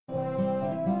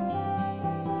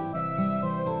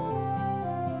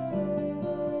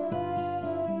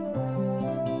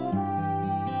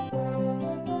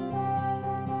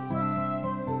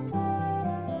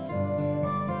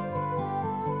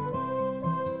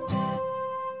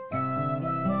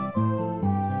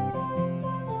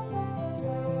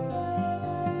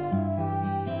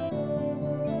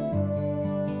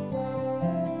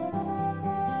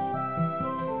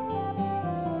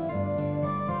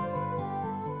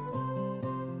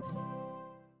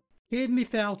Heed me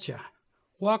Falcha.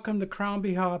 Welcome to Crann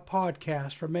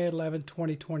podcast for May 11,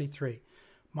 2023.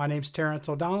 My name's Terrence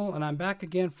O'Donnell, and I'm back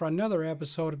again for another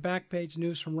episode of Backpage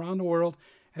News from around the world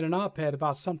and an op-ed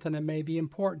about something that may be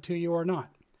important to you or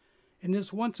not. In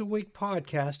this once-a-week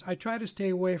podcast, I try to stay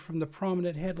away from the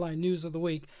prominent headline news of the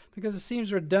week because it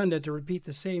seems redundant to repeat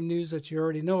the same news that you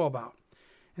already know about.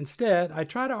 Instead, I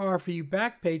try to offer you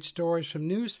backpage stories from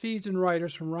news feeds and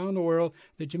writers from around the world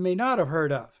that you may not have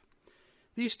heard of.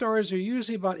 These stories are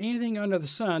usually about anything under the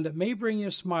sun that may bring you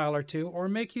a smile or two or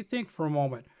make you think for a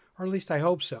moment, or at least I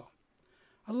hope so.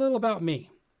 A little about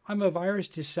me. I'm of Irish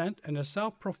descent and a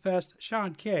self-professed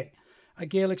Sean K, a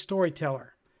Gaelic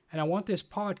storyteller, and I want this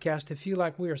podcast to feel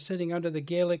like we are sitting under the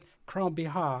Gaelic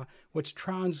Crann, which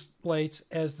translates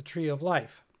as the tree of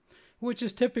life, which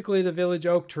is typically the village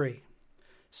oak tree.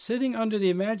 Sitting under the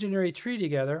imaginary tree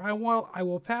together, I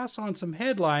will pass on some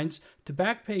headlines to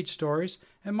backpage stories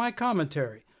and my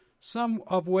commentary, some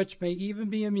of which may even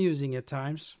be amusing at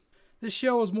times. This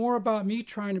show is more about me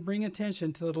trying to bring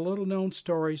attention to the little-known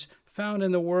stories found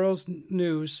in the world's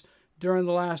news during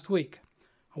the last week.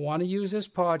 I want to use this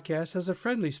podcast as a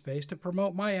friendly space to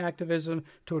promote my activism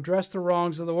to address the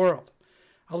wrongs of the world,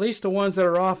 at least the ones that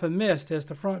are often missed as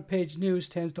the front page news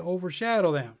tends to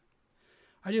overshadow them.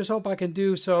 I just hope I can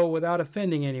do so without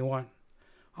offending anyone.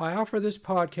 I offer this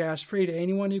podcast free to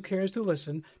anyone who cares to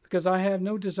listen because I have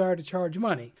no desire to charge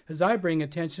money as I bring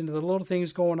attention to the little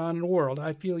things going on in the world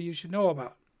I feel you should know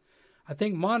about. I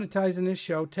think monetizing this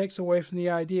show takes away from the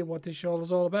idea of what this show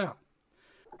is all about.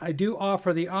 I do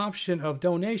offer the option of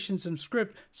donations and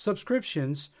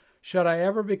subscriptions should I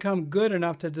ever become good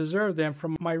enough to deserve them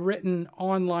from my written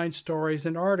online stories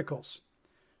and articles.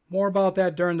 More about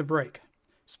that during the break.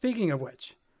 Speaking of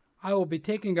which, I will be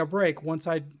taking a break once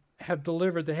I have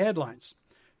delivered the headlines.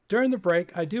 During the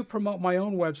break, I do promote my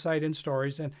own website and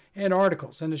stories and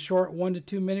articles in a short 1 to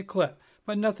 2 minute clip,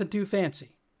 but nothing too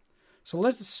fancy. So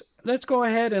let's go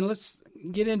ahead and let's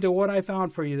get into what I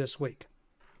found for you this week.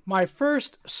 My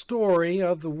first story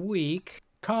of the week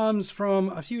comes from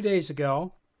a few days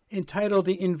ago, entitled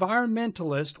 "The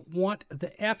Environmentalists Want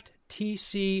the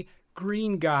FTC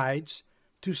Green Guides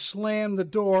to Slam the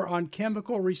Door on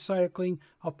Chemical Recycling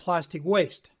of Plastic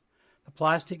Waste." The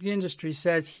plastic industry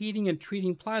says heating and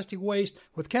treating plastic waste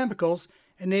with chemicals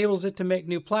enables it to make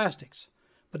new plastics.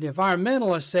 But the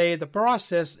environmentalists say the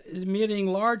process is emitting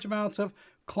large amounts of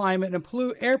climate and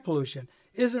air pollution,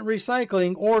 isn't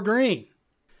recycling or green.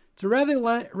 It's a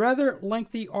rather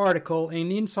lengthy article in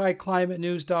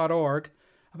InsideClimateNews.org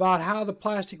about how the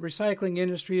plastic recycling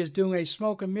industry is doing a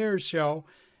smoke and mirrors show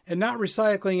and not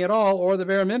recycling at all or the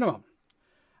bare minimum.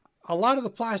 A lot of the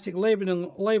plastic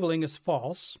labeling is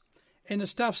false, and the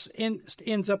stuff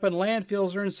ends up in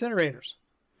landfills or incinerators.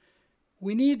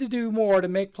 We need to do more to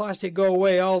make plastic go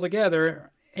away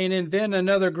altogether and invent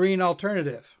another green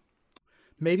alternative.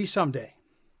 Maybe someday.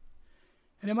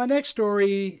 And then my next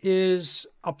story is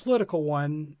a political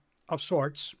one of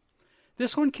sorts.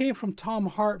 This one came from Tom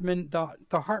Hartman,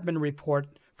 the Hartman Report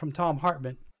from Tom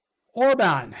Hartman.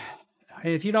 Orban,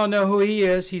 and if you don't know who he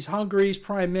is, he's Hungary's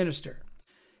prime minister,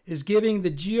 is giving the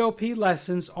GOP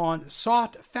lessons on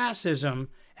soft fascism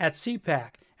at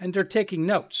CPAC, and they're taking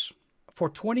notes. For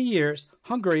 20 years,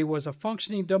 Hungary was a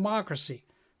functioning democracy.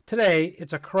 Today,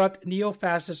 it's a corrupt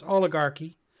neo-fascist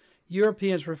oligarchy.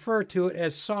 Europeans refer to it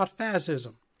as soft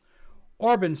fascism.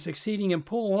 Orban succeeding in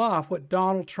pulling off what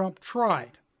Donald Trump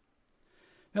tried.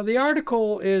 Now, the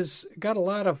article is got a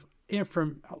lot of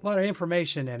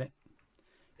information in it,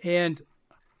 and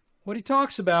what he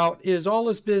talks about is all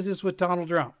this business with Donald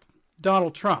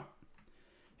Trump,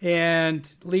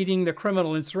 and leading the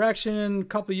criminal insurrection a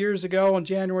couple years ago on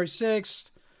January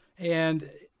 6th, and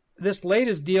this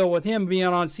latest deal with him being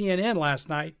on CNN last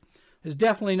night is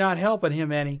definitely not helping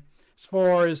him any as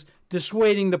far as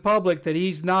dissuading the public that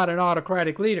he's not an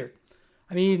autocratic leader.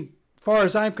 I mean, as far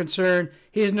as I'm concerned,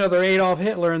 he's another Adolf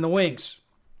Hitler in the wings.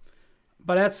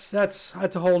 But that's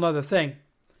a whole other thing.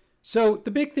 So the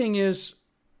big thing is,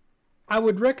 I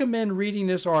would recommend reading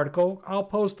this article. I'll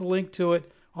post the link to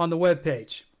it on the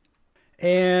webpage.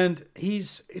 And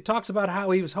it talks about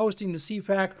how he was hosting the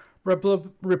CPAC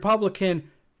Republican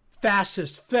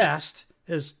Fascist Fest,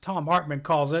 as Tom Hartman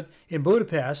calls it, in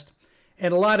Budapest.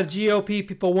 And a lot of GOP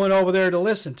people went over there to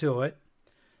listen to it.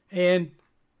 And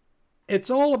it's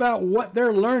all about what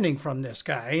they're learning from this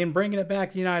guy and bringing it back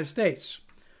to the United States.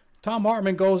 Tom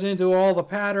Hartman goes into all the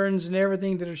patterns and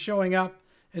everything that are showing up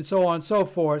and so on and so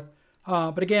forth.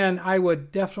 But again, I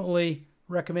would definitely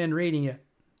recommend reading it.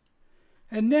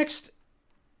 And next,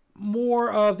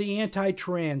 more of the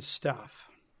anti-trans stuff.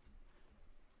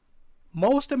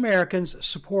 Most Americans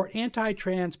support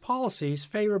anti-trans policies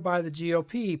favored by the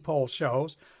GOP, poll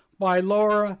shows, by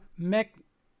Laura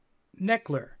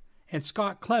Meckler and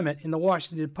Scott Clement in the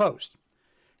Washington Post.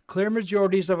 Clear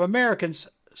majorities of Americans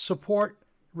support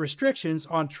restrictions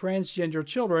on transgender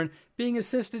children being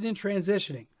assisted in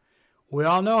transitioning. We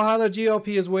all know how the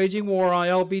GOP is waging war on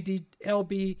LGBTQ+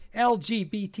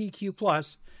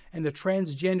 and the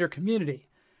transgender community,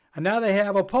 and now they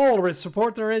have a poll to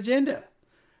support their agenda.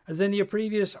 As in the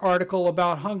previous article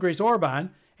about Hungary's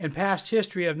Orban and past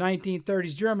history of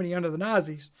 1930s Germany under the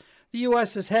Nazis, the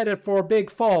U.S. is headed for a big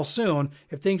fall soon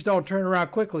if things don't turn around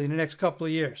quickly in the next couple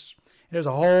of years. And there's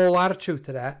a whole lot of truth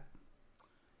to that.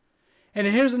 And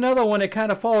here's another one that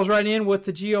kind of falls right in with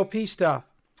the GOP stuff.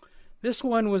 This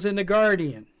one was in The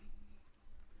Guardian.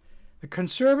 The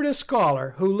conservative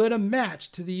scholar who lit a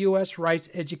match to the U.S. rights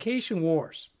education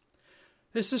wars.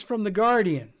 This is from The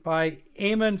Guardian by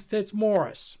Eamon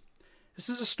Fitzmaurice. This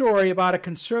is a story about a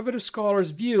conservative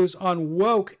scholar's views on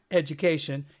woke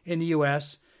education in the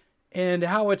U.S. and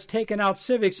how it's taken out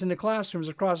civics in the classrooms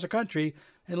across the country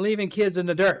and leaving kids in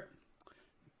the dirt.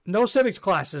 No civics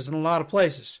classes in a lot of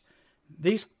places.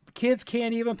 These kids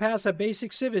can't even pass a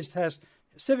basic civics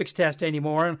test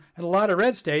anymore in a lot of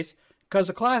red states because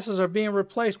the classes are being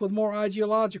replaced with more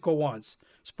ideological ones,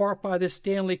 sparked by this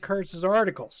Stanley Kurtz's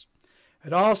articles.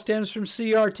 It all stems from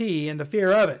CRT and the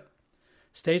fear of it.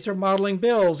 States are modeling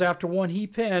bills after one he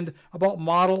penned about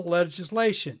model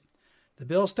legislation. The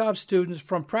bill stops students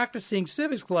from practicing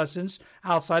civics lessons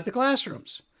outside the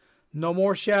classrooms. No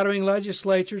more shadowing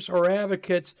legislatures or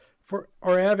advocating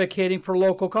for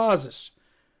local causes.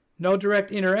 No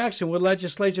direct interaction with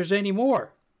legislatures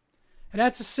anymore. And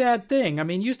that's a sad thing. I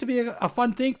mean, it used to be a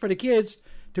fun thing for the kids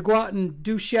to go out and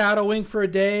do shadowing for a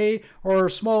day or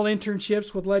small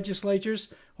internships with legislatures.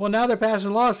 Well, now they're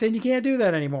passing laws saying you can't do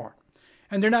that anymore.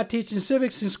 And they're not teaching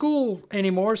civics in school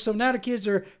anymore, so now the kids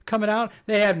are coming out.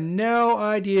 They have no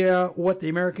idea what the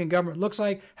American government looks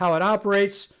like, how it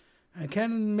operates,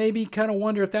 and maybe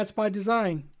wonder if that's by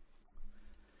design.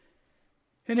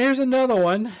 And here's another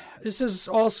one. This is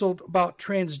also about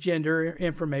transgender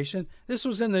information. This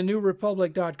was in the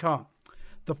newrepublic.com.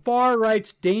 The far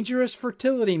right's dangerous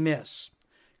fertility myths.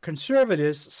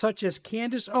 Conservatives such as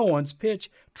Candace Owens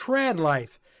pitch trad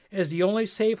life as the only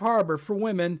safe harbor for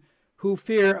women who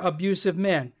fear abusive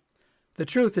men. The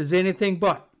truth is anything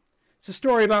but. It's a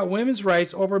story about women's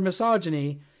rights over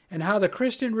misogyny and how the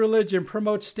Christian religion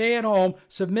promotes stay-at-home,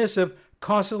 submissive,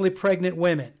 constantly pregnant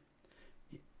women,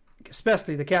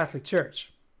 especially the Catholic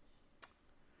Church.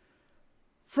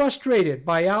 Frustrated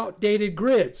by outdated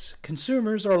grids,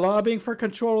 consumers are lobbying for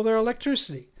control of their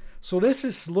electricity. So this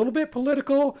is a little bit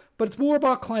political, but it's more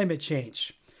about climate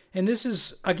change. And this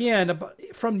is, again,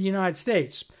 from the United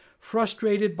States.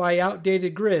 Frustrated by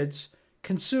outdated grids,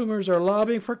 consumers are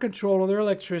lobbying for control of their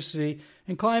electricity,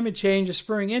 and climate change is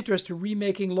spurring interest in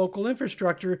remaking local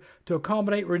infrastructure to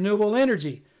accommodate renewable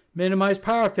energy, minimize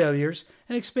power failures,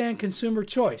 and expand consumer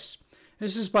choice.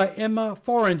 This is by Emma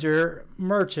Foringer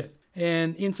Merchant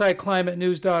and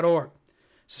InsideClimateNews.org.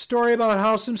 It's a story about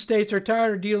how some states are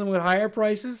tired of dealing with higher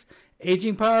prices,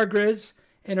 aging power grids,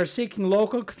 and are seeking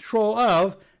local control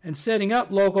of and setting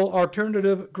up local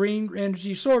alternative green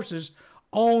energy sources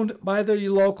owned by the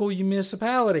local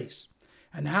municipalities,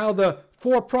 and how the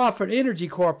for-profit energy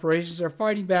corporations are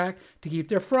fighting back to keep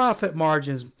their profit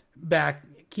margins back,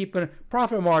 keeping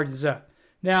profit margins up.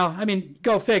 Now, I mean,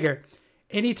 go figure.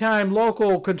 Anytime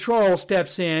local control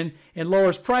steps in and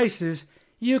lowers prices,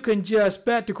 you can just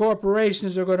bet the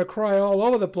corporations are going to cry all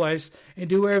over the place and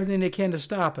do everything they can to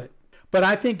stop it. But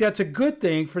I think that's a good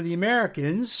thing for the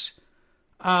Americans.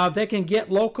 They can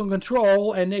get local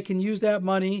control and they can use that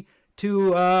money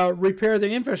to repair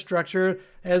the infrastructure,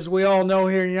 as we all know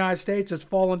here in the United States, it's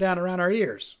falling down around our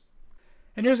ears.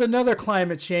 And here's another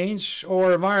climate change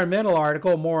or environmental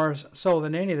article, more so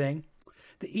than anything.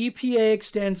 The EPA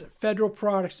extends federal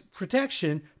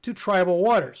protection to tribal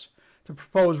waters. The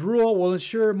proposed rule will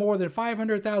ensure more than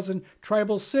 500,000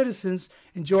 tribal citizens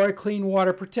enjoy clean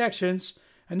water protections.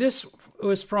 And this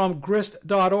was from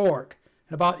grist.org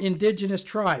about indigenous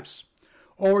tribes.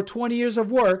 After 20 years of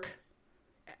work,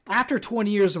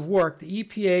 the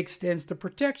EPA extends the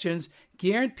protections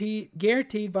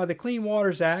guaranteed by the Clean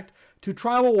Waters Act to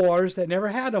tribal waters that never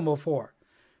had them before.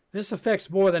 This affects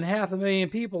more than 500,000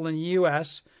 people in the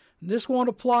U.S. This won't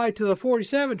apply to the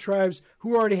 47 tribes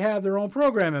who already have their own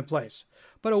program in place,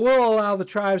 but it will allow the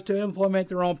tribes to implement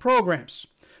their own programs.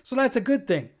 So that's a good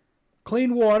thing.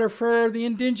 Clean water for the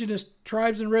indigenous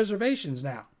tribes and reservations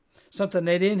now, something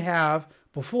they didn't have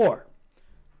before.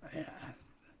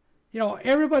 You know,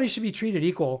 everybody should be treated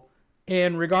equal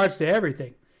in regards to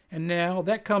everything. And now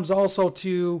that comes also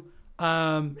to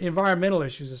environmental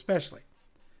issues especially.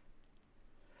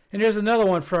 And here's another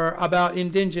one about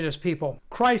indigenous people.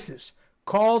 Crisis.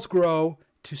 Calls grow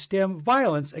to stem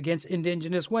violence against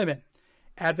indigenous women.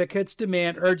 Advocates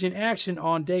demand urgent action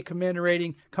on day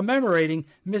commemorating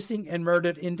missing and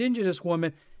murdered indigenous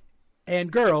women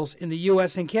and girls in the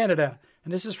U.S. and Canada.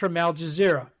 And this is from Al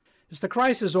Jazeera. It's the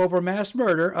crisis over mass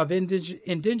murder of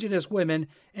indigenous women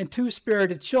and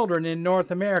two-spirited children in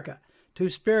North America.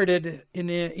 Two-spirited in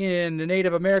the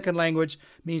Native American language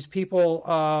means people,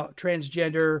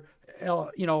 transgender,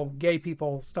 gay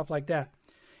people, stuff like that.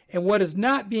 And what is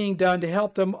not being done to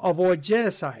help them avoid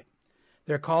genocide.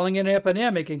 They're calling it an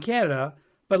epidemic in Canada,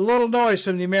 but little noise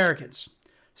from the Americans.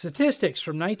 Statistics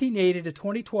from 1980 to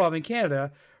 2012 in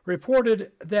Canada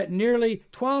reported that nearly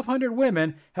 1,200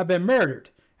 women have been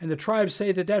murdered, and the tribes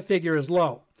say that figure is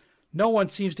low. No one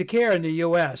seems to care in the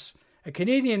U.S. A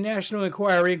Canadian national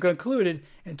inquiry concluded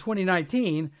in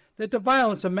 2019 that the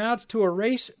violence amounts to a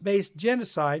race-based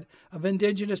genocide of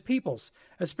indigenous peoples,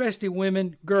 especially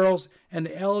women, girls, and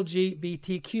the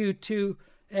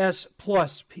LGBTQ2S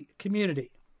plus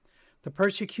community. The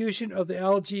persecution of the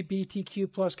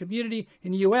LGBTQ plus community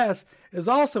in the U.S. is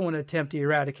also an attempt to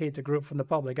eradicate the group from the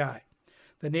public eye.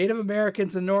 The Native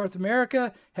Americans in North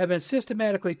America have been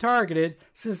systematically targeted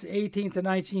since the 18th and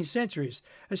 19th centuries,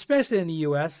 especially in the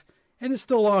U.S., and it's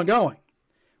still ongoing.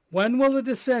 When will the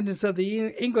descendants of the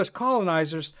English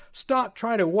colonizers stop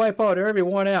trying to wipe out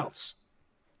everyone else?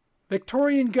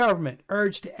 Victorian government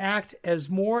urged to act as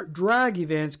more drag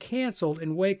events canceled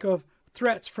in wake of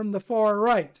threats from the far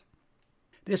right.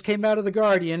 This came out of The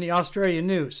Guardian, the Australian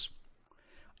news.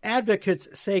 Advocates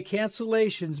say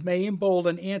cancellations may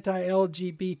embolden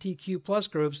anti-LGBTQ plus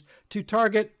groups to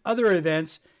target other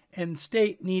events, and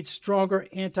state needs stronger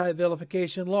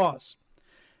anti-vilification laws.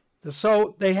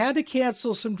 So they had to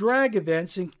cancel some drag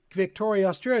events in Victoria,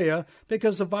 Australia,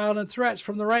 because of violent threats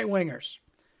from the right-wingers.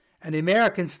 And the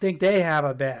Americans think they have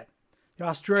it bad. The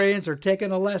Australians are taking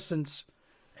the lessons,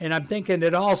 and I'm thinking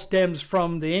it all stems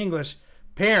from the English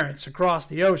parents across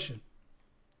the ocean.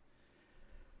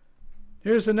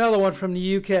 Here's another one from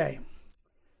the UK.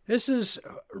 This is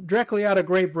directly out of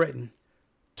Great Britain.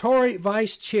 Tory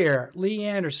Vice Chair Lee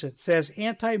Anderson says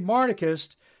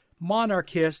anti-monarchist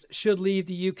should leave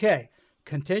the UK.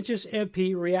 Contentious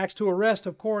MP reacts to arrest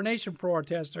of coronation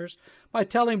protesters by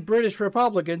telling British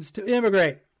Republicans to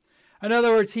immigrate. In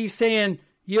other words, he's saying,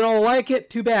 you don't like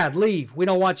it? Too bad. Leave. We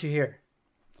don't want you here.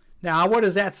 Now, what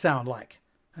does that sound like?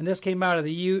 And this came out of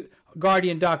the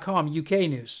Guardian.com UK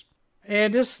news.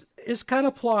 And this kind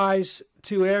of applies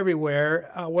to everywhere,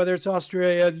 whether it's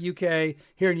Australia, the UK,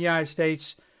 here in the United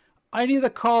States. Any of the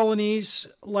colonies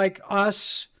like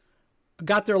us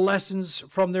got their lessons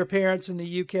from their parents in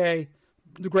the UK,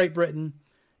 the Great Britain,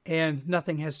 and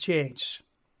nothing has changed.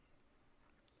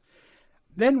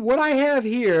 Then what I have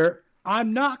here,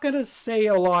 I'm not going to say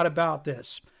a lot about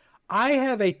this. I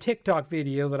have a TikTok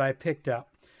video that I picked up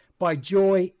by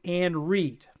Joy Ann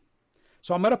Reid.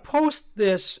 So I'm going to post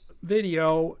this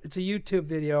video, it's a YouTube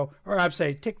video, or I'd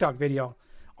say TikTok video,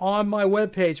 on my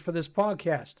webpage for this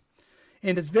podcast.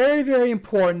 And it's very, very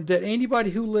important that anybody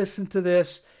who listens to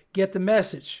this get the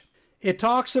message. It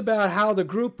talks about how the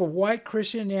group of white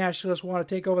Christian nationalists want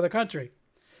to take over the country.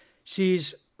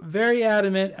 She's very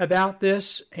adamant about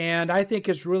this, and I think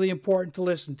it's really important to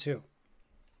listen to.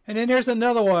 And then there's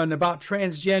another one about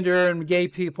transgender and gay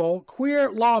people.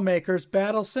 Queer lawmakers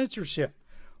battle censorship.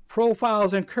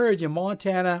 Profiles encourage in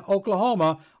Montana,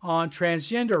 Oklahoma on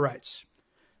transgender rights.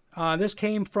 This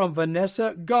came from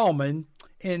Vanessa Gallman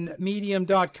in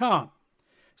Medium.com.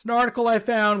 It's an article I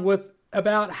found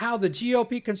about how the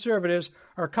GOP conservatives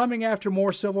are coming after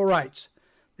more civil rights.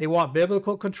 They want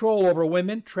biblical control over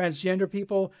women, transgender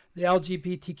people, the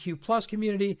LGBTQ plus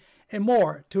community, and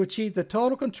more to achieve the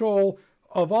total control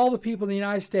of all the people in the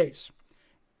United States,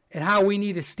 and how we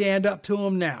need to stand up to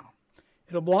them now.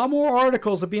 A lot more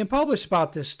articles are being published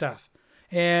about this stuff.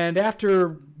 And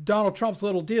after Donald Trump's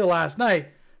little deal last night,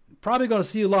 probably going to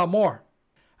see a lot more.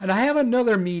 And I have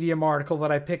another Medium article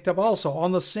that I picked up also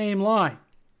on the same line.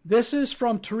 This is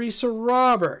from Teresa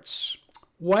Roberts.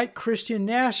 White Christian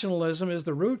nationalism is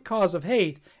the root cause of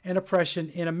hate and oppression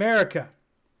in America.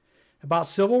 About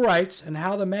civil rights and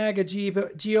how the MAGA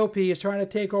GOP is trying to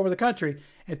take over the country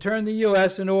and turn the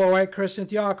U.S. into a white Christian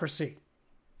theocracy.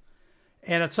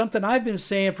 And it's something I've been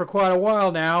saying for quite a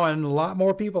while now, and a lot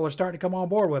more people are starting to come on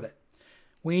board with it.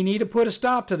 We need to put a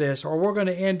stop to this, or we're going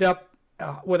to end up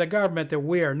with a government that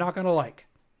we're not going to like.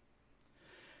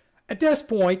 At this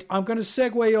point, I'm going to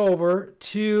segue over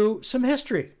to some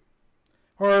history,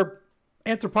 or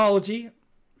anthropology,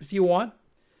 if you want.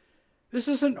 This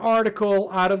is an article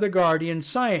out of the Guardian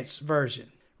Science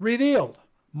version. Revealed,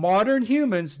 modern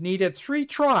humans needed 3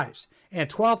 tries and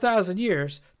 12,000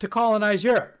 years to colonize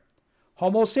Europe.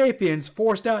 Homo sapiens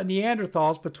forced out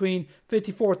Neanderthals between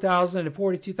 54,000 and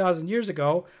 42,000 years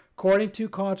ago, according to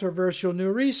controversial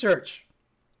new research.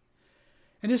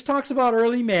 And this talks about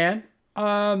early man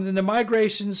and the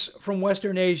migrations from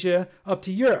Western Asia up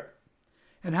to Europe,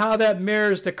 and how that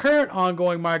mirrors the current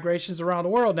ongoing migrations around the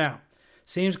world now.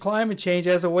 Seems climate change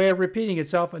has a way of repeating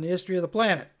itself in the history of the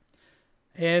planet.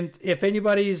 And if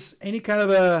anybody's any kind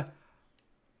of a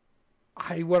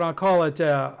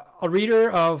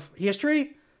reader of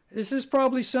history, this is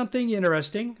probably something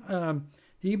interesting.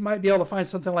 You might be able to find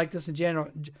something like this in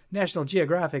National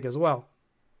Geographic as well.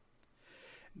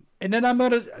 And then I'm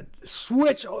going to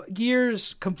switch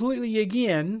gears completely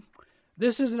again.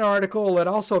 This is an article that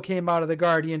also came out of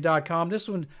theguardian.com. This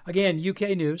one, again,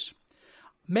 UK news.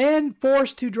 Man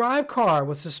forced to drive car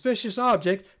with suspicious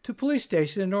object to police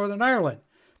station in Northern Ireland.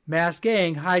 Masked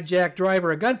gang hijacked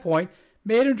driver at gunpoint,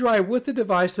 made him drive with the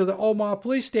device to the Omagh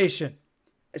police station.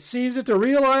 It seems that the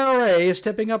real IRA is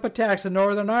stepping up attacks in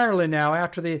Northern Ireland now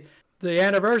after the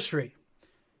anniversary.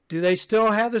 Do they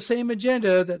still have the same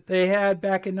agenda that they had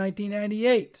back in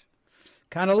 1998?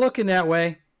 Kind of looking that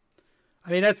way.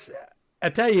 I mean, I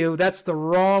tell you, that's the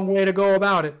wrong way to go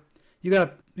about it. You're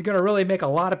gonna really make a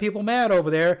lot of people mad over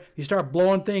there. You start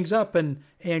blowing things up and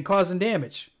causing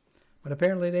damage. But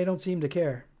apparently they don't seem to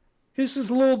care. This is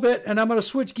a little bit, and I'm going to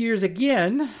switch gears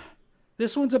again.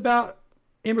 This one's about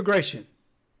immigration.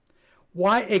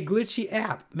 Why a glitchy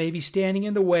app may be standing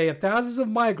in the way of thousands of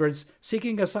migrants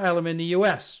seeking asylum in the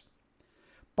U.S.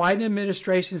 Biden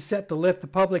administration set to lift the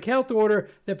public health order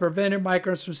that prevented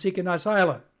migrants from seeking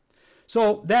asylum.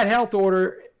 So that health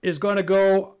order is going to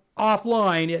go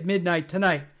offline at midnight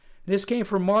tonight. This came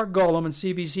from Mark Gollum and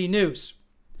CBC News.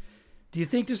 Do you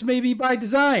think this may be by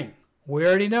design? We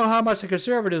already know how much the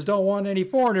conservatives don't want any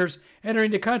foreigners entering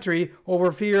the country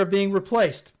over fear of being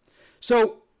replaced.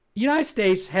 So the United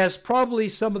States has probably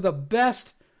some of the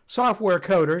best software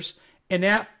coders and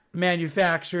app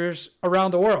manufacturers around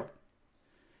the world.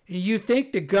 You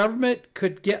think the government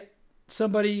could get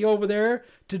somebody over there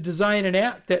to design an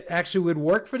app that actually would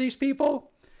work for these people?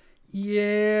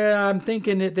 Yeah, I'm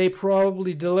thinking that they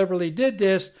probably deliberately did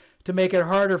this to make it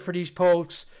harder for these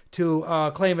folks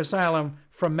to claim asylum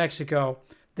from Mexico.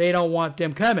 They don't want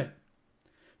them coming.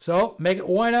 So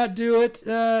why not do it,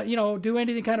 do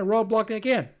anything kind of roadblock they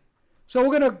can. So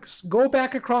we're going to go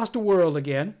back across the world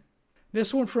again.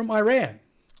 This one from Iran.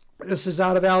 This is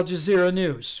out of Al Jazeera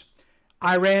News.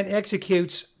 Iran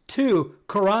executes 2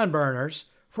 Quran burners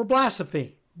for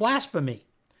blasphemy.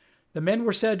 The men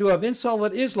were said to have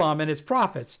insulted Islam and its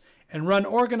prophets and run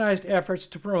organized efforts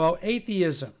to promote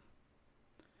atheism.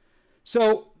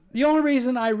 So the only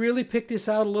reason I really picked this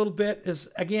out a little bit is,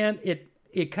 again,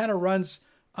 it kind of runs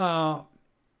kind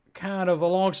of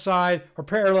alongside or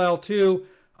parallel to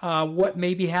what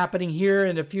may be happening here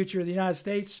in the future of the United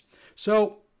States.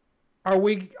 So are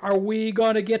we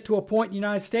going to get to a point in the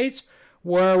United States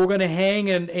where we're going to hang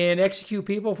and execute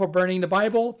people for burning the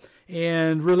Bible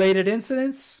and related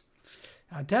incidents?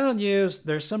 I'm telling you,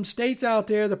 there's some states out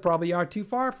there that probably aren't too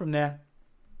far from that.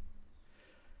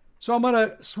 So I'm going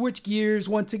to switch gears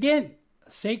once again.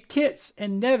 St. Kitts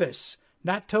and Nevis,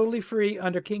 not totally free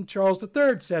under King Charles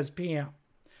III, says PM.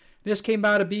 This came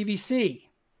out of BBC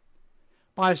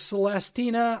by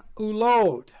Celestina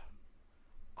Alulod,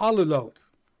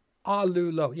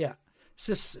 yeah.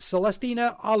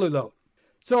 Celestina Alulod.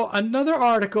 So another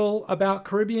article about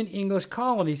Caribbean English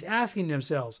colonies asking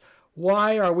themselves,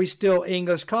 why are we still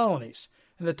English colonies?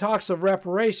 And the talks of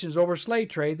reparations over slave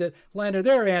trade that landed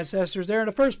their ancestors there in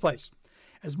the first place.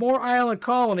 As more island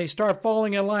colonies start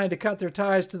falling in line to cut their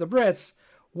ties to the Brits,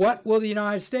 what will the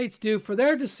United States do for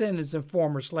their descendants of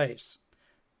former slaves?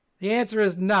 The answer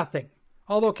is nothing.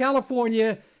 Although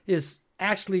California is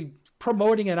actually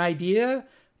promoting an idea,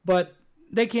 but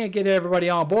they can't get everybody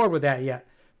on board with that yet.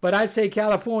 But I'd say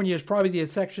California is probably the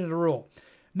exception to the rule.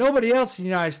 Nobody else in the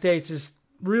United States is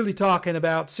really talking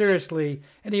about seriously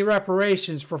any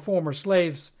reparations for former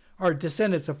slaves or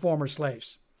descendants of former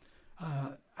slaves.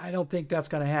 I don't think that's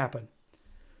going to happen.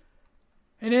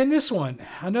 And then this one,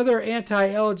 another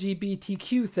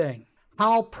anti-LGBTQ thing.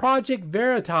 How Project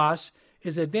Veritas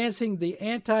is advancing the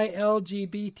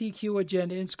anti-LGBTQ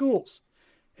agenda in schools.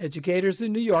 Educators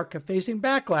in New York are facing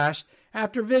backlash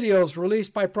after videos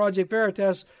released by Project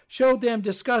Veritas showed them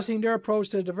discussing their approach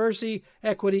to diversity,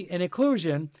 equity, and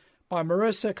inclusion by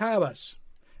Marissa Cabas.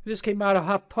 This came out of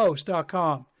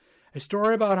HuffPost.com. A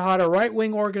story about how a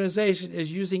right-wing organization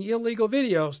is using illegal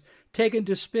videos taken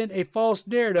to spin a false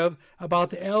narrative about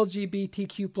the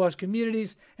LGBTQ plus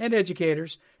communities and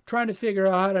educators trying to figure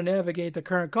out how to navigate the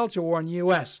current culture war in the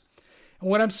U.S. And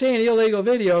when I'm saying illegal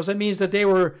videos, that means that they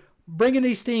were bringing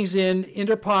these things in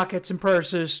their pockets and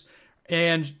purses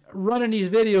and running these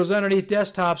videos underneath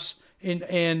desktops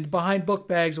and behind book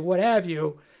bags or what have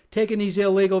you, taking these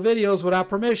illegal videos without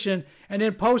permission and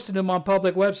then posting them on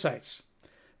public websites.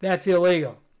 That's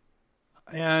illegal.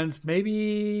 And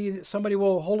maybe somebody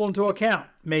will hold them to account,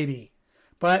 maybe.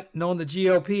 But knowing the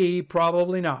GOP,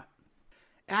 probably not.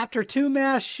 After 2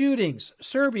 mass shootings,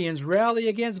 Serbians rally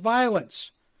against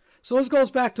violence. So this goes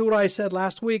back to what I said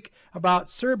last week about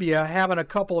Serbia having a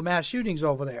couple of mass shootings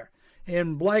over there.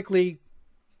 And likely,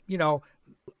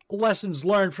 lessons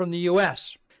learned from the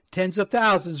U.S. Tens of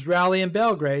thousands rally in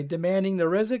Belgrade demanding the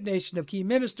resignation of key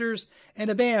ministers and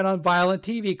a ban on violent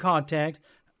TV content.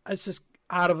 This is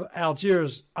out of Al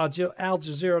Jazeera.com.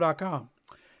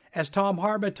 As Tom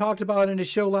Hartman talked about in his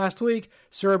show last week,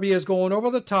 Serbia is going over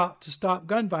the top to stop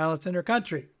gun violence in their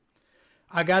country.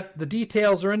 I got the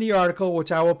details are in the article,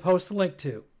 which I will post a link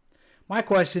to. My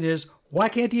question is, why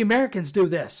can't the Americans do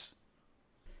this?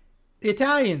 The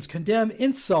Italians condemn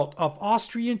insult of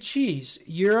Austrian cheese,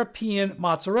 European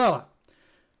mozzarella.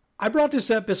 I brought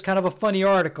this up as kind of a funny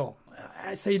article.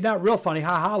 I say not real funny,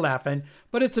 ha-ha laughing,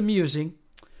 but it's amusing.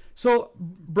 So,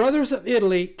 Brothers of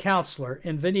Italy counselor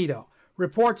in Veneto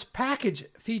reports package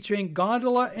featuring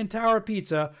gondola and tower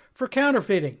pizza for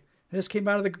counterfeiting. This came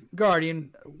out of the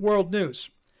Guardian World News.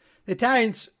 The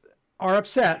Italians are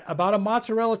upset about a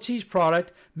mozzarella cheese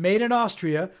product made in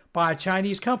Austria by a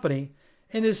Chinese company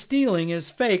and is stealing as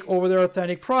fake over their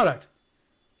authentic product.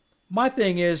 My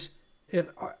thing is,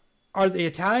 are the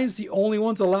Italians the only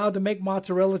ones allowed to make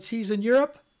mozzarella cheese in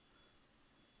Europe?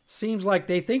 Seems like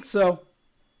they think so.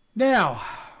 Now,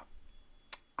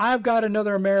 I've got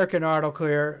another American article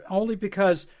here only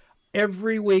because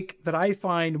every week that I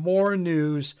find more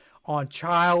news on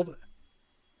child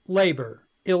labor,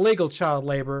 illegal child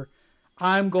labor,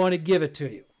 I'm going to give it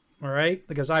to you, all right?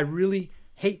 Because I really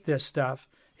hate this stuff.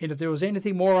 And if there was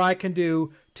anything more I can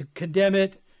do to condemn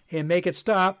it and make it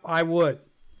stop, I would.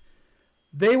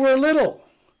 They were little.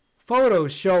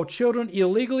 Photos show children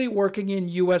illegally working in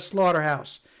U.S.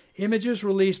 slaughterhouse. Images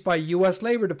released by U.S.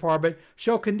 Labor Department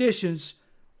show conditions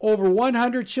over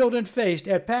 100 children faced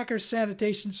at Packers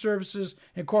Sanitation Services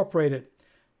Incorporated.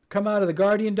 Come out of the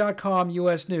Guardian.com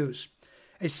U.S. News.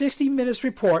 A 60 Minutes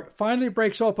report finally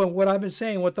breaks open what I've been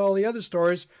saying with all the other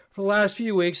stories for the last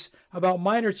few weeks about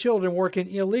minor children working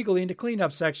illegally in the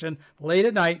cleanup section late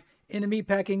at night in the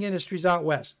meatpacking industries out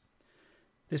west.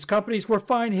 These companies were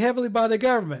fined heavily by the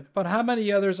government, but how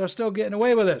many others are still getting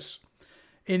away with this?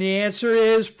 And the answer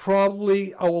is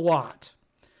probably a lot.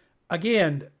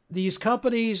 Again, these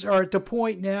companies are at the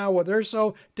point now where they're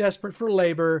so desperate for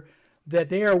labor that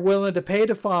they are willing to pay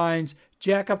the fines,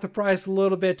 jack up the price a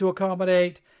little bit to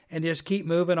accommodate, and just keep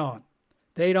moving on.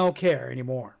 They don't care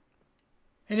anymore.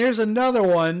 And here's another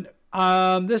one.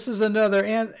 This is another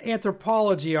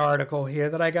anthropology article here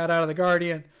that I got out of the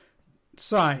Guardian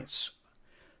Science.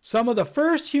 Some of the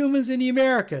first humans in the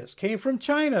Americas came from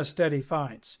China, study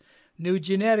finds. New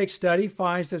genetic study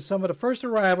finds that some of the first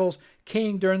arrivals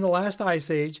came during the last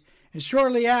ice age and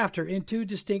shortly after in 2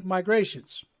 distinct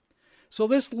migrations. So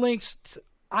this links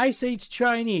Ice Age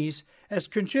Chinese as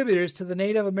contributors to the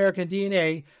Native American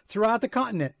DNA throughout the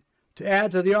continent to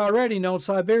add to the already known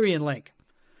Siberian link.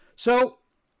 So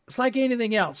it's like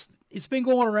anything else. It's been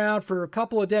going around for a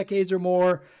couple of decades or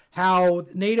more how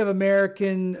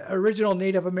original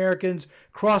Native Americans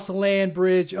crossed the land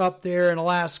bridge up there in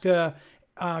Alaska,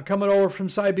 coming over from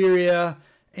Siberia,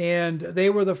 and they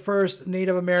were the first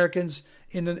Native Americans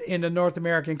in the North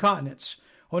American continents.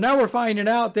 Well, now we're finding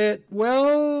out that,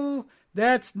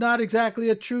 that's not exactly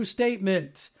a true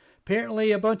statement.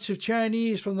 Apparently, a bunch of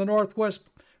Chinese from the northwest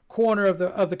corner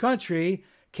of the country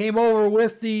came over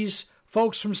with these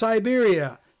folks from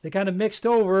Siberia. They kind of mixed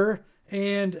over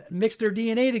and mixed their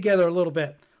DNA together a little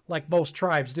bit, like most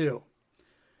tribes do.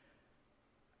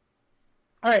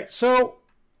 All right, so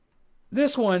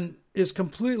this one is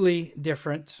completely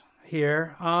different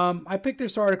here. I picked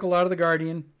this article out of The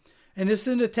Guardian, and this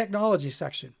is in the technology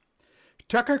section.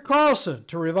 Tucker Carlson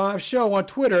to revive show on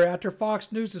Twitter after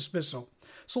Fox News dismissal.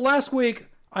 So last week,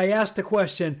 I asked the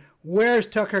question, where's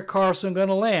Tucker Carlson going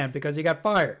to land because he got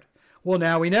fired? Well,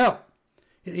 now we know.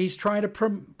 He's trying to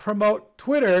promote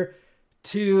Twitter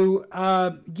to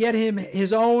get him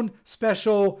his own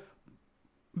special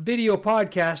video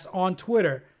podcast on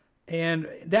Twitter. And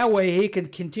that way he can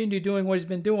continue doing what he's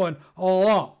been doing all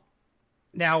along.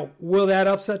 Now, will that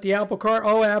upset the apple cart?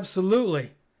 Oh,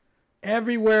 absolutely.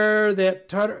 Everywhere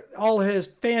that all his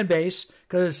fan base,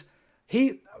 because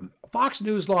Fox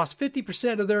News lost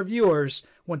 50% of their viewers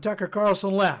when Tucker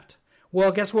Carlson left.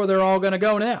 Well, guess where they're all going to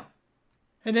go now?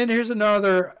 And then here's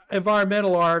another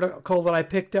environmental article that I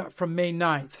picked up from May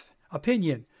 9th.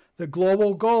 Opinion: the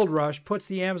global gold rush puts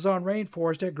the Amazon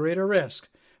rainforest at greater risk.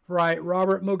 Right,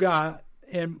 Robert Muga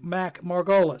and Mac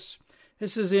Margolis.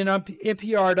 This is in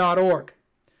NPR.org.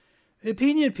 The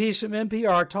opinion piece from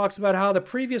NPR talks about how the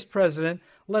previous president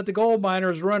let the gold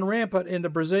miners run rampant in the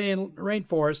Brazilian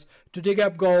rainforest to dig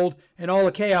up gold and all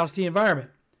the chaos to the environment.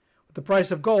 With the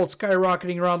price of gold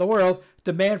skyrocketing around the world,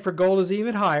 demand for gold is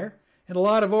even higher, and a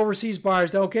lot of overseas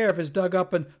buyers don't care if it's dug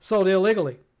up and sold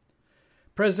illegally.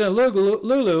 President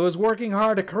Lulu is working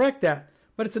hard to correct that,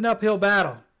 but it's an uphill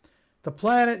battle. The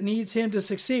planet needs him to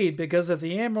succeed because if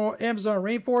the Amazon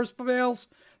rainforest fails,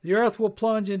 the earth will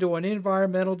plunge into an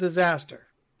environmental disaster.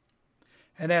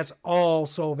 And that's all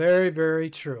so very, very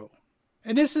true.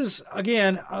 And this is,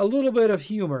 again, a little bit of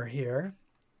humor here.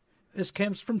 This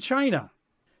comes from China.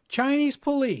 Chinese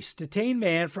police detain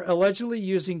man for allegedly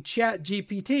using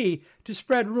ChatGPT to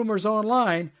spread rumors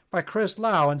online by Chris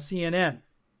Lau on CNN.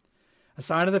 A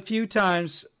sign of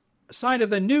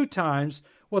the new times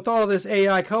with all this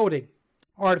AI coding,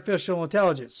 artificial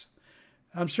intelligence.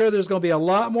 I'm sure there's going to be a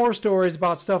lot more stories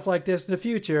about stuff like this in the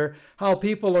future, how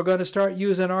people are going to start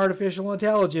using artificial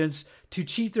intelligence to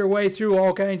cheat their way through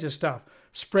all kinds of stuff.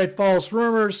 Spread false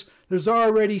rumors. There's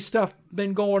already stuff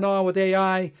been going on with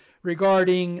AI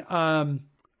regarding,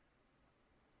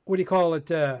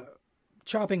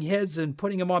 chopping heads and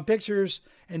putting them on pictures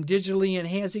and digitally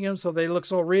enhancing them so they look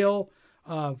so real.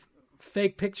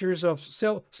 Fake pictures of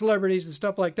celebrities and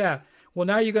stuff like that. Well,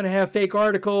 now you're going to have fake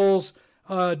articles,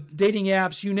 dating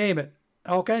apps, you name it,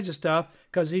 all kinds of stuff,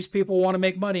 because these people want to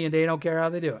make money and they don't care how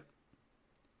they do it.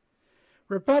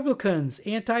 Republicans'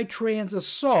 anti-trans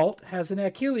assault has an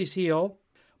Achilles heel.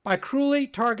 By cruelly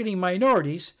targeting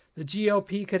minorities, the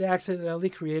GOP could accidentally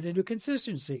create a new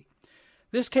consistency.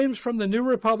 This came from the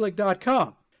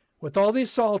NewRepublic.com. With all the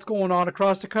assaults going on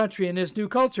across the country in this new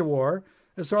culture war,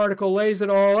 this article lays it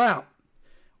all out.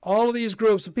 All of these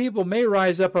groups of people may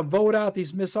rise up and vote out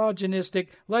these misogynistic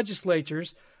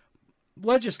legislators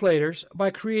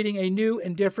by creating a new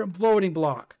and different voting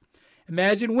bloc.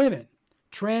 Imagine women,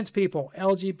 trans people,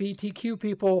 LGBTQ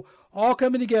people all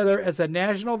coming together as a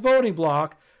national voting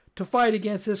bloc to fight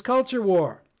against this culture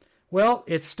war. Well,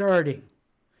 it's starting.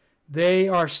 They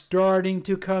are starting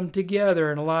to come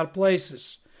together in a lot of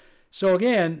places. So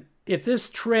again, if this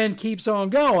trend keeps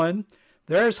on going,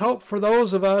 there's hope for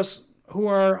those of us who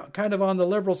are kind of on the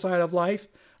liberal side of life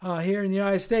here in the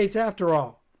United States after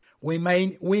all. We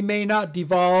may not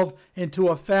devolve into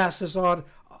a fascist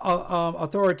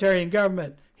authoritarian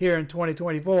government here in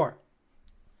 2024.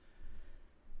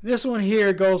 This one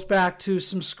here goes back to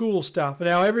some school stuff.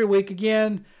 Now, every week,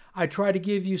 again, I try to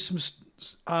give you some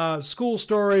school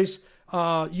stories,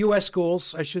 U.S.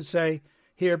 schools, I should say,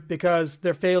 here because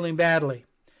they're failing badly.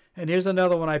 And here's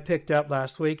another one I picked up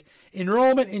last week.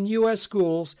 Enrollment in U.S.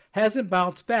 schools hasn't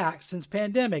bounced back since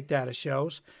pandemic, data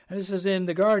shows. And this is in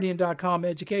the Guardian.com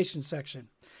education section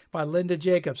by Linda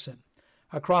Jacobson.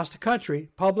 Across the country,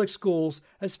 public schools,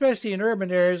 especially in urban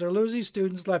areas, are losing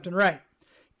students left and right.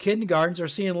 Kindergartens are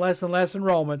seeing less and less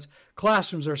enrollments.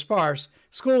 Classrooms are sparse.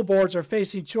 School boards are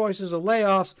facing choices of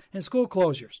layoffs and school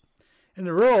closures. In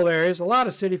the rural areas, a lot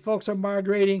of city folks are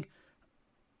migrating,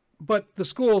 but the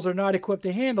schools are not equipped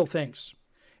to handle things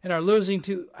and are losing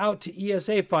out to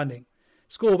ESA funding,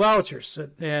 school vouchers,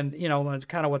 and, that's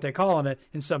kind of what they're calling it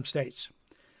in some states.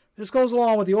 This goes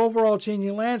along with the overall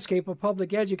changing landscape of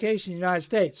public education in the United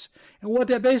States. And what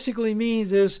that basically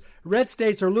means is red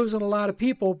states are losing a lot of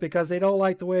people because they don't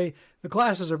like the way the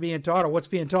classes are being taught or what's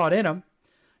being taught in them.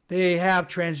 They have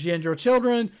transgender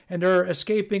children and they're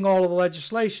escaping all of the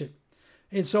legislation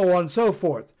and so on and so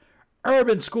forth.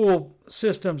 Urban school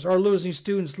systems are losing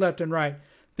students left and right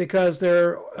because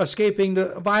they're escaping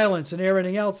the violence and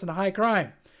everything else and the high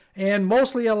crime. And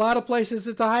mostly a lot of places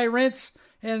it's the high rents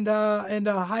and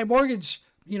high mortgage,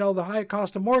 the high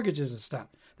cost of mortgages and stuff.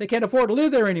 They can't afford to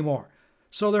live there anymore.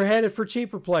 So they're headed for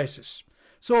cheaper places.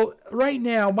 So right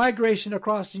now, migration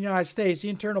across the United States, the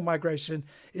internal migration,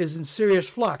 is in serious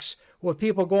flux with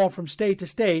people going from state to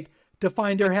state to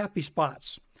find their happy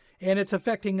spots. And it's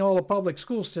affecting all the public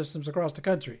school systems across the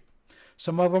country.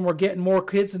 Some of them are getting more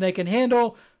kids than they can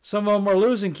handle. Some of them are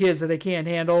losing kids that they can't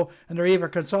handle, and they're either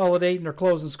consolidating or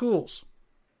closing schools.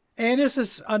 And this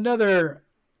is another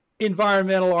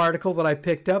environmental article that I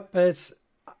picked up. It's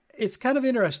kind of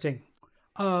interesting.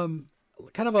 Kind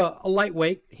of a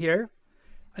lightweight here.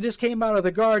 And this came out of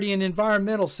the Guardian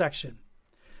environmental section.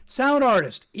 Sound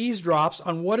artist eavesdrops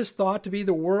on what is thought to be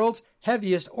the world's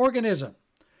heaviest organism.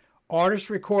 Artist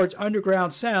records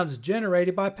underground sounds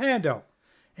generated by Pando,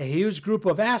 a huge group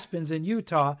of aspens in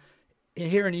Utah,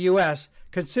 here in the U.S.,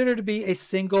 considered to be a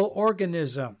single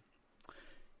organism.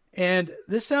 And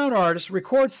this sound artist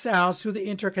records sounds through the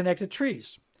interconnected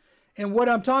trees. And what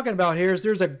I'm talking about here is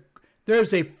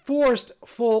there's a forest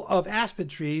full of aspen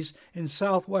trees in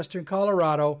southwestern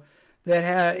Colorado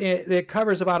that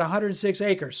covers about 106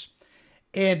 acres.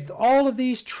 And all of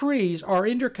these trees are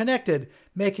interconnected,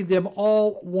 making them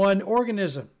all one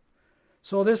organism.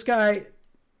 So this guy,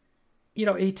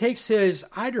 he takes his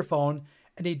hydrophone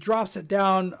and he drops it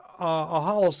down a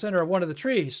hollow center of one of the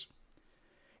trees.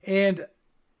 And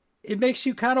it makes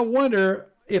you kind of wonder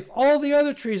if all the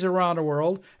other trees around the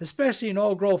world, especially in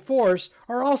old-growth forests,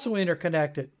 are also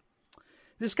interconnected.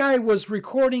 This guy was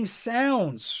recording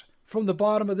sounds from the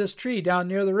bottom of this tree down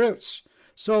near the roots.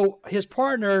 So his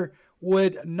partner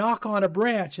would knock on a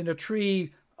branch in a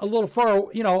tree a little far,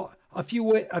 a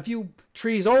few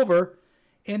trees over,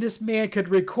 and this man could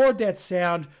record that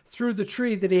sound through the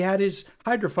tree that he had his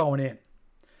hydrophone in.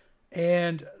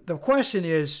 And the question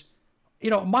is,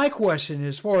 my question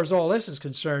as far as all this is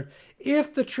concerned,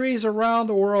 if the trees around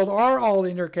the world are all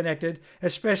interconnected,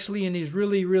 especially in these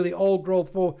really, really old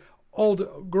growth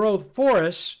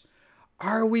forests,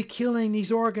 are we killing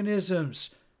these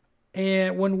organisms?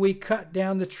 And when we cut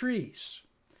down the trees,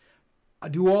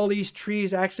 do all these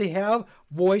trees actually have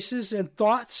voices and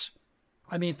thoughts?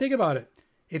 I mean, think about it.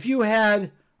 If you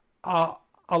had a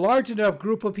large enough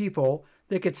group of people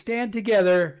that could stand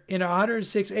together in a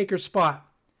 106-acre spot,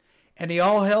 and they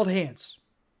all held hands.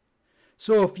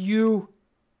 So if you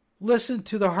listen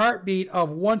to the heartbeat of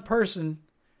one person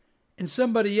and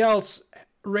somebody else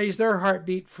raised their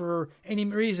heartbeat for any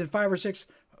reason, 5 or 6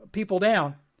 people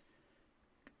down,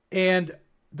 and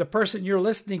the person you're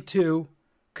listening to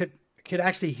could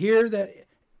actually hear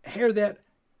that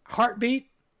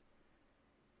heartbeat,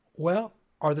 well,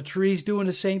 are the trees doing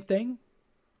the same thing?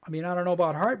 I mean, I don't know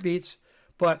about heartbeats,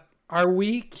 but are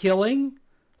we killing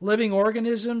living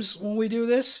organisms when we do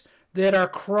this that are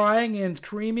crying and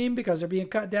screaming because they're being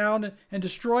cut down and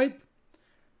destroyed?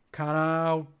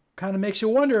 Kind of makes you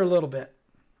wonder a little bit.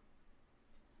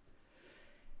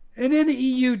 And then the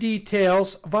EU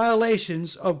details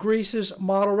violations of Greece's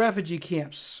model refugee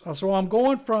camps. So I'm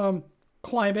going from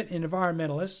climate and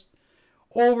environmentalists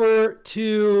over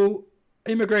to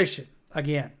immigration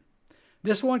again.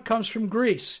 This one comes from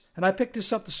Greece, and I picked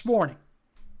this up this morning.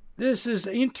 This is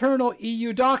internal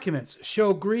EU documents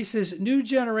show Greece's new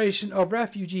generation of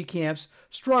refugee camps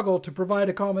struggle to provide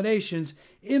accommodations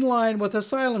in line with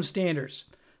asylum standards.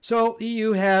 So the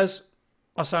EU has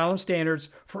asylum standards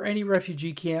for any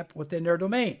refugee camp within their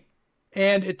domain.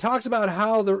 And it talks about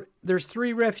how there's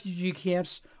 3 refugee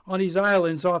camps on these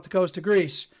islands off the coast of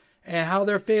Greece, and how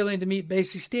they're failing to meet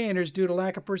basic standards due to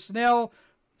lack of personnel,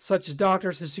 such as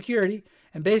doctors and security,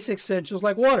 and basic essentials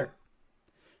like water.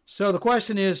 So the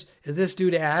question is this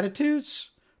due to attitudes?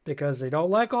 Because they don't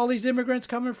like all these immigrants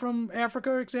coming from Africa,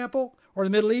 for example, or the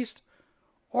Middle East?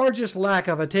 Or just lack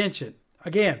of attention?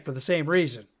 Again, for the same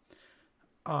reason.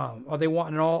 Are they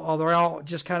wanting all? Are they all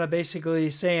just kind of basically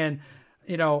saying,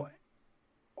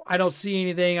 I don't see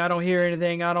anything, I don't hear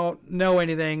anything, I don't know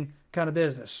anything kind of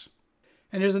business?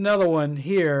 And there's another one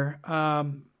here,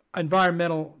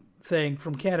 environmental thing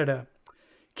from Canada.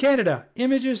 Canada,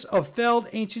 images of felled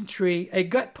ancient tree, a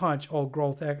gut punch, old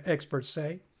growth experts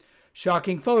say.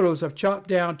 Shocking photos of chopped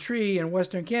down tree in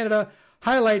Western Canada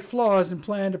highlight flaws in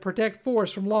plan to protect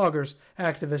forests from loggers,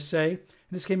 activists say. And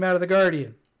this came out of The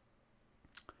Guardian.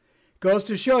 Goes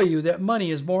to show you that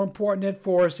money is more important than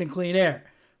forests and clean air.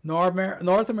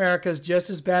 North America is just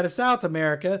as bad as South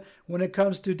America when it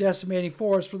comes to decimating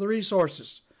forests for the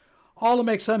resources. All to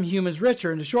make some humans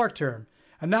richer in the short term,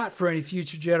 and not for any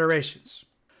future generations.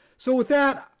 So with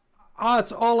that,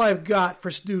 that's all I've got for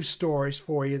news stories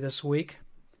for you this week.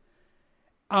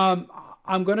 I'm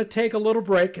going to take a little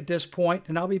break at this point,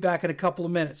 and I'll be back in a couple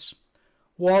of minutes.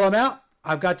 While I'm out,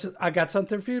 I got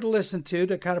something for you to listen to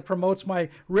that kind of promotes my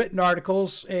written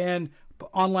articles and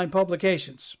online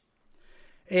publications.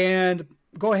 And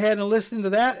go ahead and listen to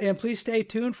that, and please stay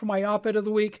tuned for my op-ed of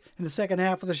the week in the second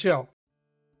half of the show.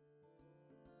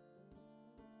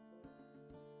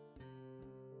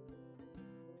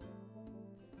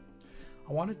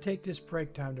 I want to take this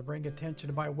break time to bring attention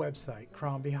to my website,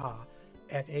 Crann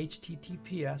at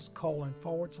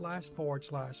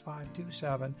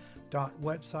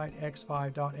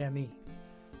https://527.websitex5.me.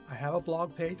 I have a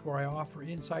blog page where I offer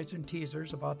insights and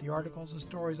teasers about the articles and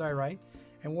stories I write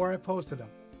and where I posted them.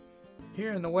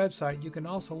 Here on the website, you can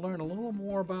also learn a little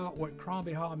more about what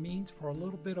Crann means for a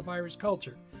little bit of Irish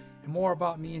culture, and more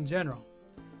about me in general.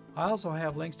 I also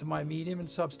have links to my Medium and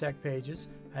Substack pages,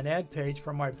 an ad page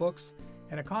for my books,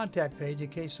 and a contact page in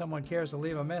case someone cares to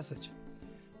leave a message.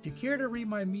 If you care to read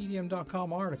my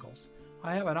Medium.com articles,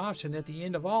 I have an option at the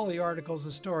end of all the articles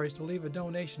and stories to leave a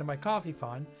donation to my coffee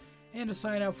fund and to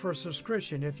sign up for a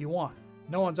subscription if you want.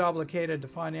 No one's obligated to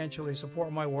financially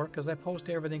support my work because I post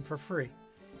everything for free.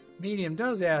 Medium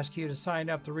does ask you to sign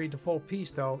up to read the full piece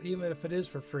though, even if it is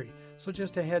for free, so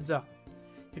just a heads up.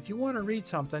 If you want to read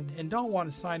something and don't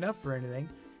want to sign up for anything,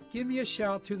 give me a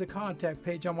shout through the contact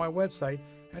page on my website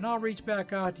and I'll reach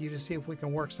back out to you to see if we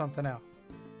can work something out.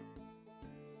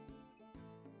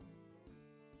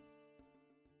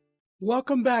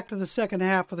 Welcome back to the second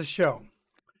half of the show.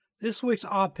 This week's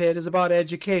op-ed is about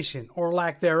education, or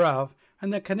lack thereof,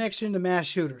 and the connection to mass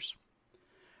shooters.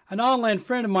 An online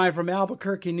friend of mine from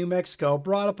Albuquerque, New Mexico,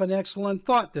 brought up an excellent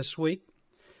thought this week.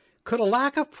 Could a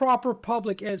lack of proper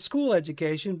public school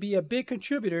education be a big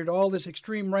contributor to all this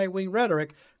extreme right-wing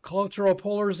rhetoric, cultural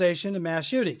polarization, and mass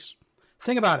shootings?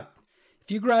 Think about it. If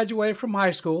you graduated from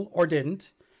high school, or didn't,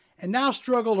 and now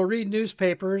struggle to read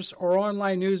newspapers or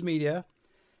online news media,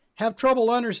 have trouble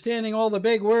understanding all the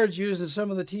big words used in some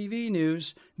of the TV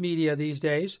news media these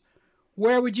days,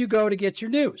 where would you go to get your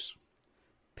news?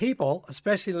 People,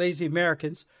 especially lazy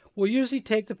Americans, will usually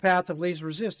take the path of least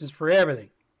resistance for everything.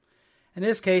 In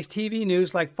this case, TV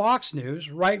news like Fox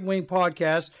News, right-wing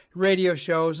podcasts, radio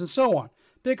shows, and so on,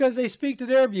 because they speak to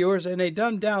their viewers in a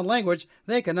dumbed-down language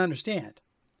they can understand.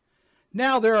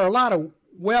 Now there are a lot of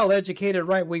well-educated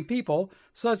right-wing people,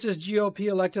 such as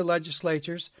GOP-elected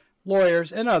legislators,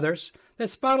 lawyers, and others, that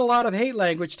spout a lot of hate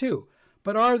language too.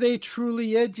 But are they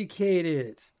truly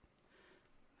educated?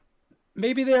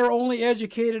 Maybe they are only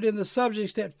educated in the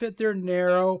subjects that fit their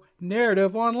narrow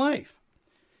narrative on life.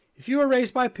 If you were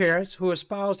raised by parents who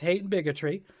espoused hate and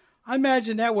bigotry, I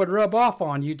imagine that would rub off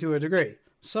on you to a degree,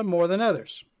 some more than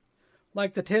others.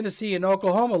 Like the Tennessee and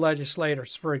Oklahoma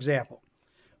legislators, for example.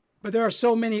 But there are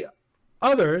so many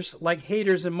others, like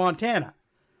haters in Montana.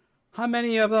 How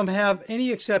many of them have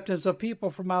any acceptance of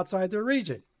people from outside their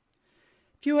region?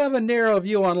 If you have a narrow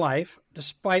view on life,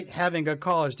 despite having a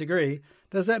college degree,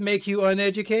 does that make you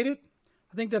uneducated?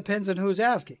 I think that depends on who's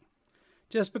asking.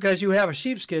 Just because you have a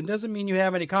sheepskin doesn't mean you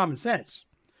have any common sense.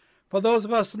 For those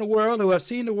of us in the world who have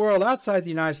seen the world outside the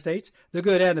United States, the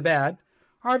good and the bad,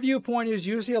 our viewpoint is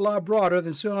usually a lot broader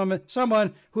than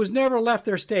someone who's never left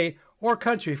their state or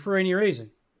country for any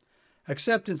reason.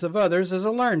 Acceptance of others is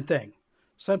a learned thing,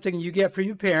 something you get from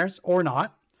your parents or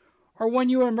not, or when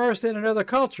you are immersed in another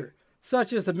culture,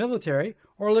 such as the military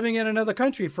or living in another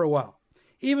country for a while.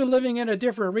 Even living in a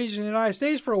different region in the United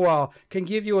States for a while can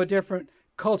give you a different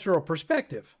cultural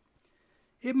perspective.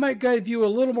 It might give you a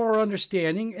little more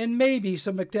understanding and maybe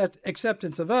some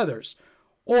acceptance of others,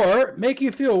 or make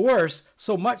you feel worse,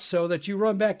 so much so that you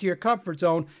run back to your comfort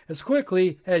zone as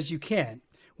quickly as you can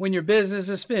when your business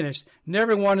is finished,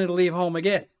 never wanting to leave home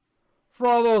again. For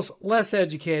all those less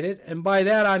educated, and by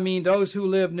that I mean those who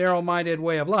live narrow-minded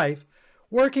way of life,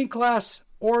 working class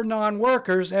or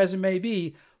non-workers as it may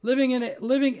be, living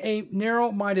a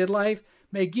narrow-minded life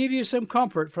may give you some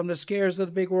comfort from the scares of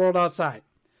the big world outside.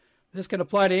 This can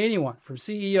apply to anyone, from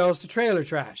CEOs to trailer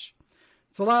trash.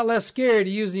 It's a lot less scary to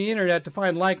use the internet to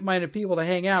find like-minded people to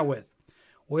hang out with.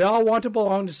 We all want to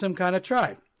belong to some kind of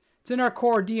tribe. It's in our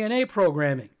core DNA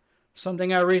programming,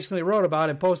 something I recently wrote about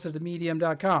and posted to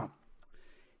Medium.com.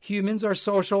 Humans are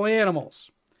social animals,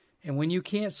 and when you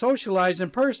can't socialize in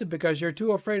person because you're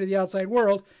too afraid of the outside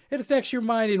world, it affects your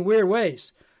mind in weird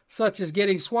ways, such as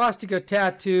getting swastika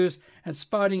tattoos and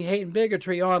spouting hate and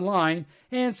bigotry online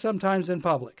and sometimes in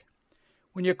public.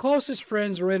 When your closest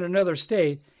friends are in another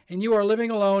state and you are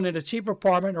living alone in a cheap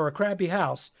apartment or a crappy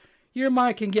house, your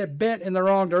mind can get bent in the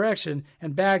wrong direction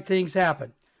and bad things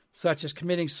happen, such as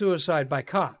committing suicide by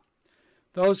cop.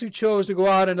 Those who chose to go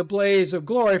out in a blaze of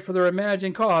glory for their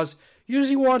imagined cause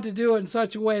usually want to do it in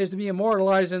such a way as to be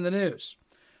immortalized in the news.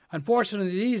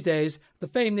 Unfortunately, these days, the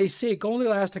fame they seek only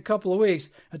lasts a couple of weeks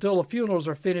until the funerals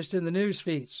are finished in the news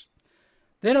feeds.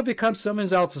 Then it becomes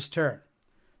someone else's turn.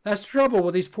 That's the trouble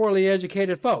with these poorly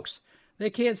educated folks. They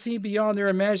can't see beyond their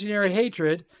imaginary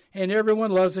hatred, and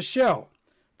everyone loves a show.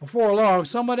 Before long,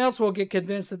 someone else will get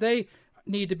convinced that they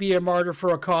need to be a martyr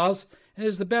for a cause, and it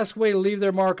is the best way to leave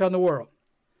their mark on the world.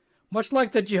 Much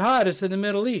like the jihadists in the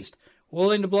Middle East,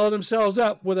 willing to blow themselves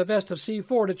up with a vest of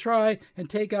C4 to try and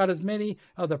take out as many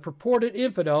of the purported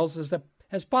infidels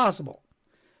as possible.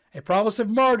 A promise of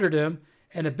martyrdom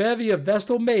and a bevy of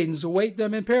vestal maidens await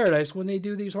them in paradise when they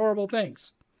do these horrible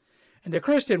things. In the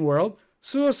Christian world,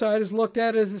 Suicide is looked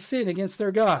at as a sin against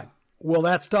their God. Will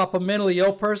that stop a mentally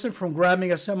ill person from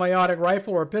grabbing a semi-automatic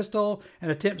rifle or a pistol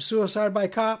and attempt suicide by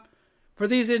cop? For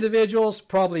these individuals,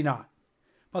 probably not.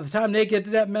 By the time they get to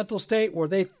that mental state where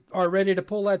they are ready to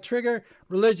pull that trigger,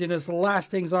 religion is the last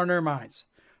things on their minds.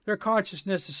 Their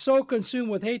consciousness is so consumed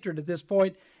with hatred at this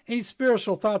point, any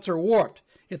spiritual thoughts are warped,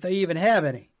 if they even have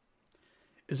any.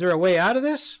 Is there a way out of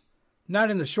this? Not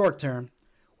in the short term.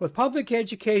 With public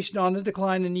education on the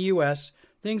decline in the U.S.,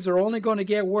 things are only going to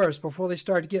get worse before they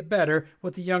start to get better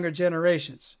with the younger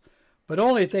generations. But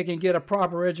only if they can get a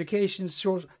proper education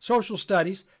in social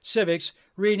studies, civics,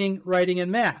 reading, writing,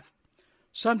 and math.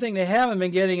 Something they haven't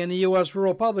been getting in the U.S.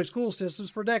 rural public school systems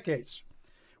for decades.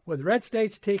 With red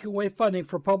states taking away funding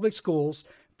for public schools,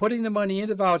 putting the money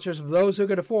into vouchers of those who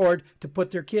could afford to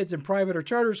put their kids in private or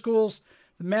charter schools,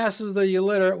 the masses of the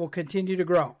illiterate will continue to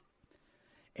grow.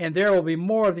 And there will be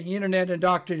more of the internet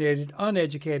indoctrinated,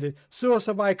 uneducated,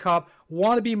 suicide by cop,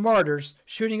 wannabe martyrs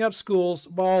shooting up schools,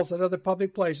 malls, and other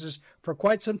public places for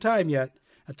quite some time yet,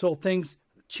 until things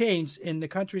change in the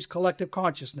country's collective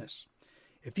consciousness.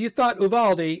 If you thought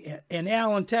Uvalde and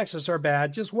Allen, Texas are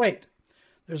bad, just wait.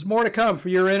 There's more to come for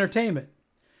your entertainment.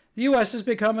 The U.S. has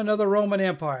become another Roman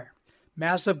Empire.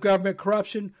 Massive government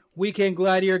corruption, weekend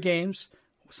gladiator games,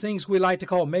 things we like to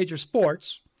call major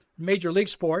league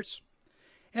sports,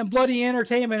 and bloody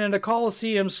entertainment in the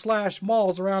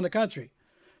coliseums/malls around the country.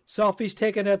 Selfies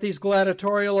taken at these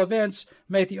gladiatorial events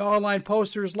make the online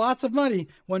posters lots of money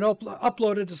when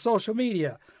uploaded to social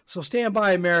media. So stand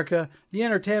by, America. The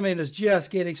entertainment is just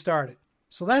getting started.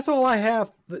 So that's all I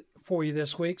have for you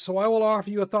this week. So I will offer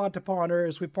you a thought to ponder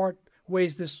as we part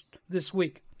ways this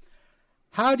week.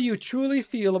 How do you truly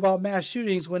feel about mass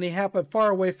shootings when they happen far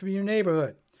away from your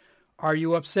neighborhood? Are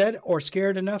you upset or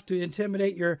scared enough to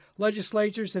intimidate your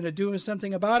legislatures into doing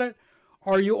something about it?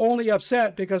 Or are you only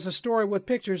upset because a story with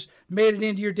pictures made it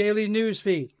into your daily news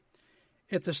feed?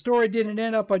 If the story didn't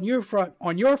end up on your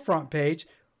front page,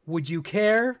 would you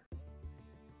care?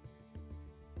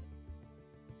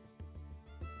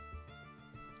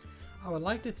 I would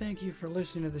like to thank you for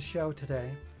listening to the show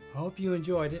today. I hope you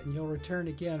enjoyed it and you'll return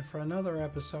again for another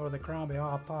episode of the Crann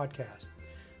podcast.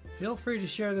 Feel free to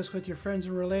share this with your friends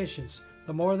and relations.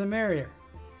 The more the merrier.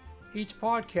 Each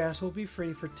podcast will be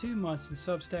free for 2 months in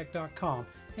Substack.com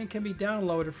and can be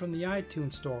downloaded from the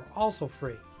iTunes Store, also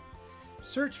free.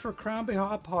 Search for Crann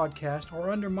Podcast or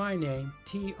under my name,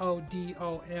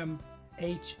 TODOMHNAILL,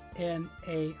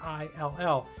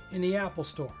 in the Apple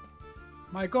Store.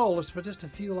 My goal is for this to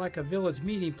feel like a village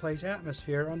meeting place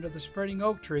atmosphere under the spreading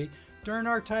oak tree during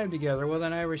our time together with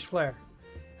an Irish flair.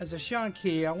 As a Sean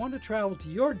Key, I want to travel to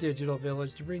your digital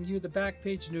village to bring you the back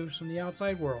page news from the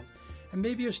outside world, and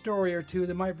maybe a story or two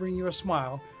that might bring you a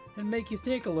smile and make you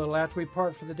think a little after we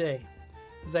part for the day.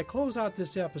 As I close out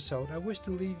this episode, I wish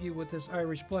to leave you with this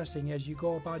Irish blessing as you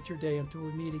go about your day until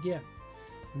we meet again.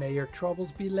 May your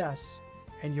troubles be less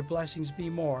and your blessings be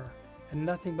more, and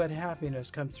nothing but happiness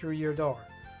come through your door.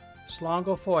 Slán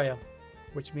go fóill,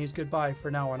 which means goodbye for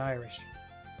now in Irish.